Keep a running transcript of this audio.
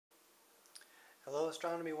Hello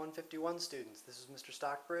Astronomy 151 students, this is Mr.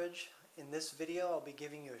 Stockbridge. In this video I'll be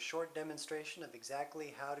giving you a short demonstration of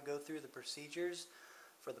exactly how to go through the procedures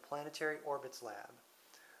for the Planetary Orbits Lab.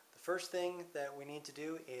 The first thing that we need to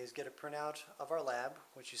do is get a printout of our lab,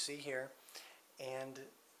 which you see here, and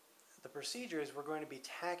the procedures, we're going to be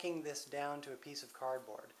tacking this down to a piece of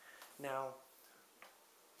cardboard. Now,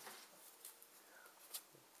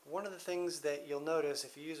 one of the things that you'll notice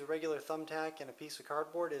if you use a regular thumbtack and a piece of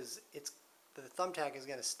cardboard is the thumbtack is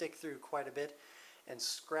going to stick through quite a bit and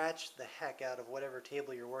scratch the heck out of whatever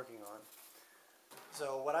table you're working on.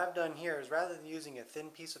 So what I've done here is, rather than using a thin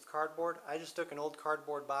piece of cardboard, I just took an old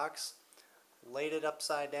cardboard box, laid it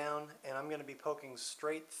upside down, and I'm going to be poking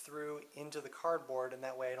straight through into the cardboard, and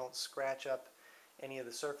that way I don't scratch up any of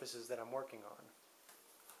the surfaces that I'm working on.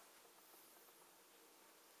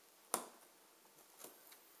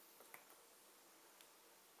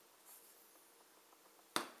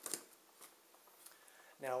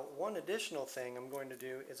 Now, one additional thing I'm going to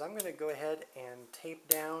do is I'm going to go ahead and tape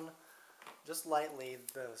down just lightly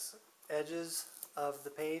the edges of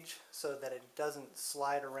the page so that it doesn't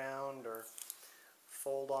slide around or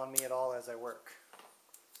fold on me at all as I work.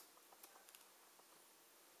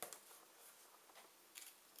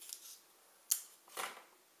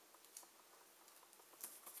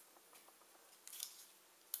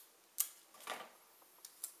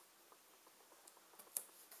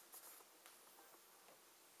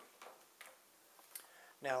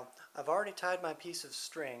 Now, I've already tied my piece of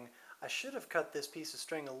string. I should have cut this piece of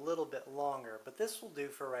string a little bit longer, but this will do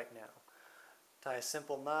for right now. Tie a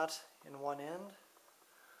simple knot in one end.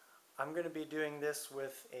 I'm going to be doing this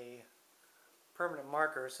with a permanent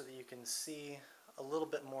marker so that you can see a little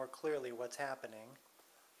bit more clearly what's happening.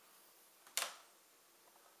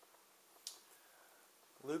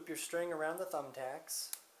 Loop your string around the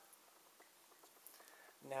thumbtacks.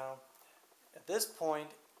 Now, at this point,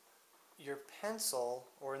 your pencil,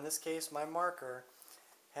 or in this case my marker,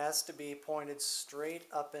 has to be pointed straight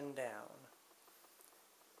up and down.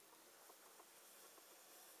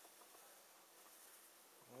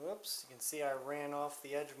 Whoops, you can see I ran off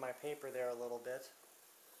the edge of my paper there a little bit.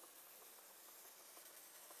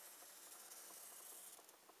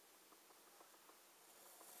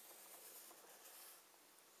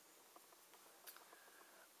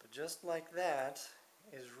 But just like that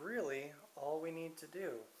is really all we need to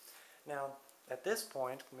do. Now, at this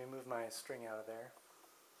point, let me move my string out of there.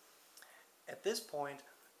 At this point,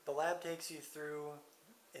 the lab takes you through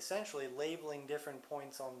essentially labeling different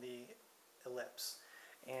points on the ellipse.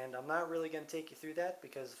 And I'm not really going to take you through that,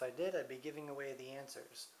 because if I did, I'd be giving away the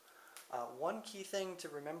answers. One key thing to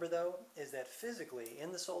remember, though, is that physically,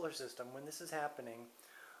 in the solar system, when this is happening,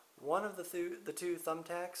 one of the two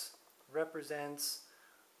thumbtacks represents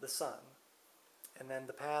the sun. And then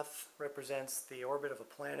the path represents the orbit of a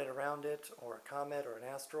planet around it, or a comet, or an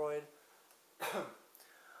asteroid.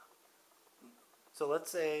 So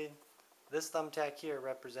let's say this thumbtack here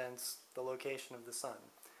represents the location of the sun.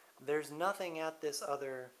 There's nothing at this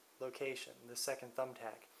other location, this second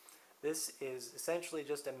thumbtack. This is essentially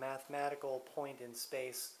just a mathematical point in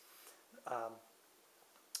space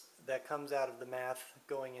that comes out of the math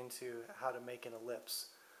going into how to make an ellipse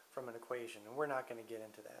from an equation, and we're not going to get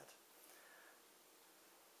into that.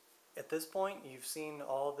 At this point, you've seen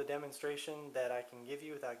all the demonstration that I can give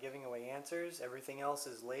you without giving away answers. Everything else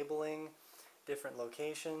is labeling different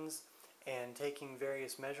locations and taking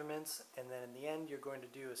various measurements, and then in the end you're going to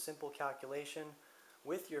do a simple calculation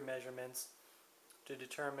with your measurements to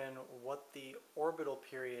determine what the orbital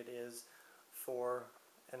period is for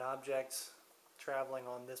an object traveling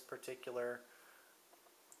on this particular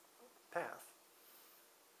path.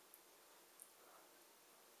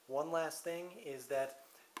 One last thing is that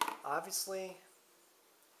obviously,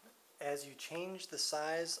 as you change the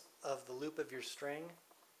size of the loop of your string,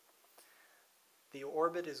 the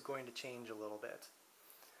orbit is going to change a little bit.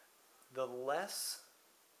 The less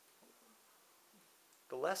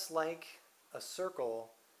like a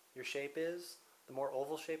circle your shape is, the more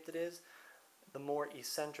oval shaped it is, the more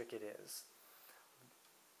eccentric it is.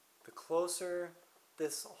 The closer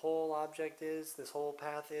this whole object is, this whole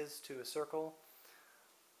path is to a circle,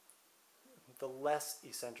 the less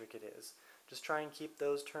eccentric it is. Just try and keep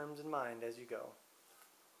those terms in mind as you go.